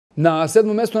Na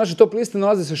 7. mestu naše top liste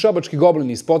nalaze se Šabački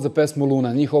goblini, spot za pesmu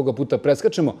Luna. Njih ovoga puta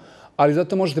preskačemo, ali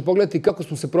zato možete pogledati kako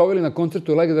smo se proveli na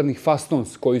koncertu legendarnih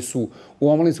Fuzztones, koji su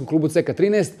u omladinskom klubu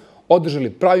CK13 održali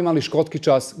pravi mali škotski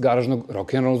čas garažnog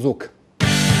rock'n'roll zvuka.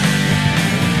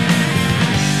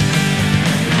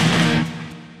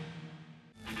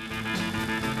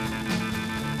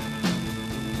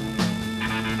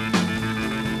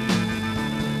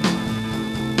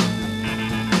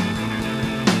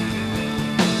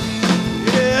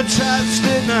 Tried to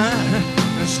deny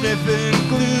and sniffing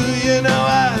glue. You know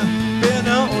I've been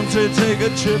known to take a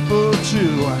trip or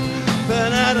two.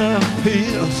 Banana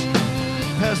peels,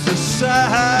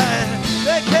 pesticide.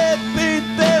 They can't beat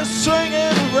their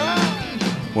swinging around.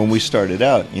 When we started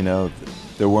out, you know,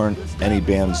 there weren't any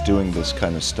bands doing this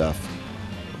kind of stuff.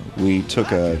 We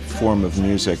took a form of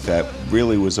music that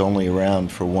really was only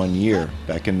around for 1 year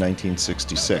back in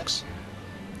 1966,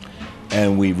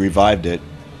 and we revived it.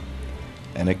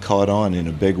 And it caught on in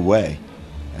a big way.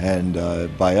 And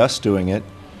by us doing it,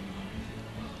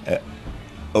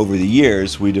 over the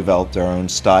years, we developed our own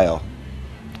style.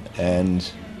 And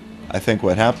I think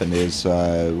what happened is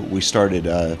we started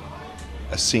a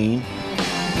scene.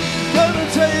 Gonna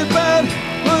tell you about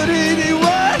what he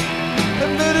was,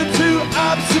 admitted to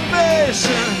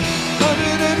observation.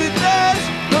 180 days,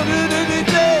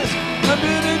 180 days,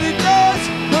 180 days,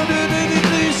 180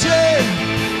 cliches.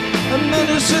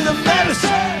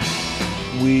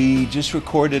 We just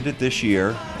recorded it this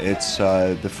year. It's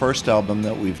the first album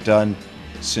that we've done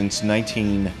since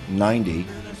 1990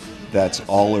 that's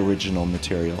all original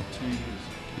material.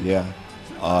 Yeah.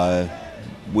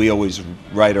 We always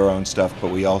write our own stuff,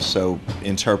 but we also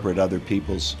interpret other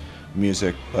people's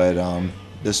music. But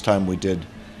this time we did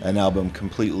an album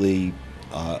completely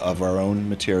of our own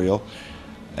material.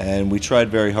 And we tried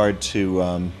very hard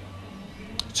to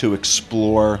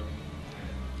explore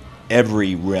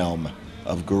every realm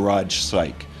of garage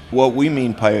psych. What we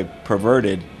mean by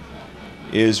perverted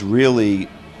is really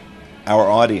our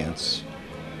audience.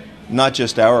 Not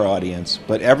just our audience,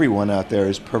 but everyone out there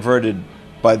is perverted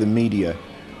by the media,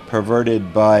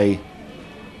 perverted by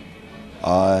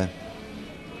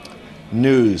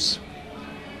news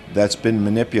that's been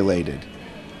manipulated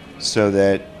so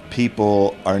that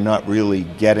people are not really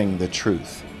getting the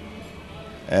truth.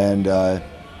 And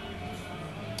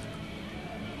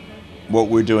what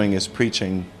we're doing is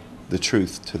preaching the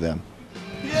truth to them.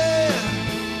 Yeah,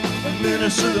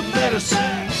 administer the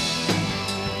medicine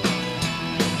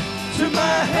to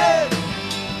my head.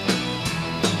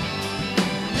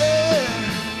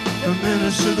 Yeah,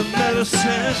 administer the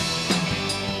medicine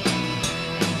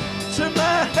to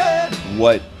my head.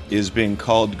 What is being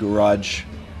called garage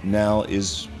now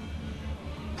is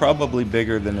probably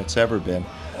bigger than it's ever been.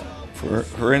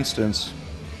 For instance,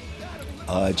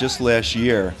 just last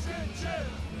year,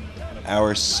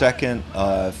 our second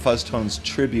Fuzztones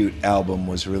tribute album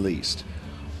was released.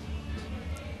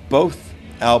 Both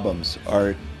albums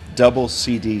are double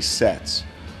CD sets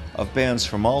of bands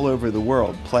from all over the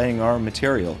world playing our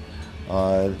material.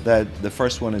 The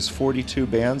first one is 42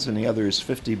 bands and the other is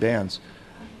 50 bands.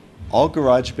 All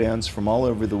garage bands from all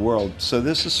over the world. So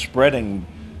this is spreading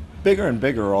bigger and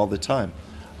bigger all the time.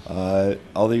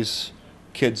 All these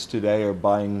kids today are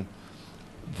buying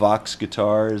Vox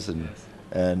guitars and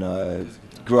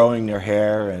growing their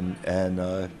hair, and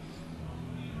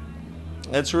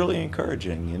it's really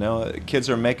encouraging, you know. Kids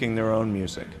are making their own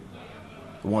music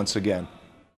once again.